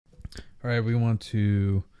All right, we want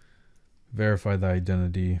to verify the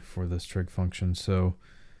identity for this trig function. So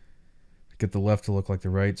get the left to look like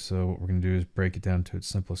the right. So what we're going to do is break it down to its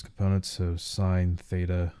simplest components. So sine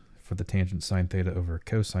theta for the tangent, sine theta over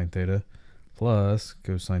cosine theta, plus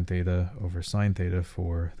cosine theta over sine theta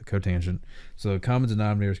for the cotangent. So the common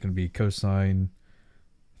denominator is going to be cosine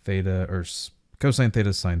theta, or cosine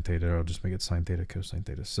theta sine theta. I'll just make it sine theta cosine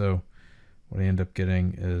theta. So what I end up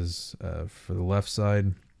getting is for the left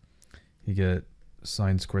side, you get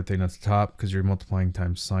sine squared theta at the top because you're multiplying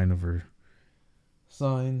times sine over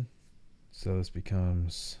sine. So this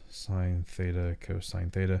becomes sine theta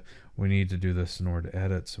cosine theta. We need to do this in order to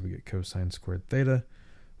add it. So we get cosine squared theta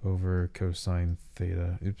over cosine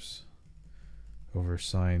theta, over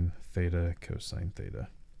sine theta cosine theta.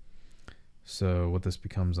 So what this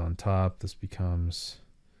becomes on top, this becomes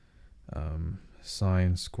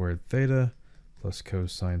sine squared theta plus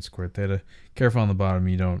cosine squared theta. Careful on the bottom,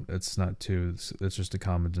 it's not 2, it's just a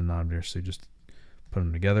common denominator, so you just put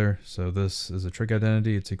them together. So this is a trig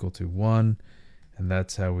identity, it's equal to 1, and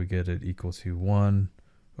that's how we get it equal to 1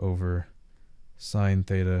 over sine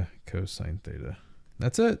theta cosine theta.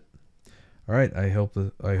 That's it. All right, I hope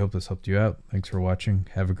this helped you out. Thanks for watching.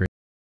 Have a great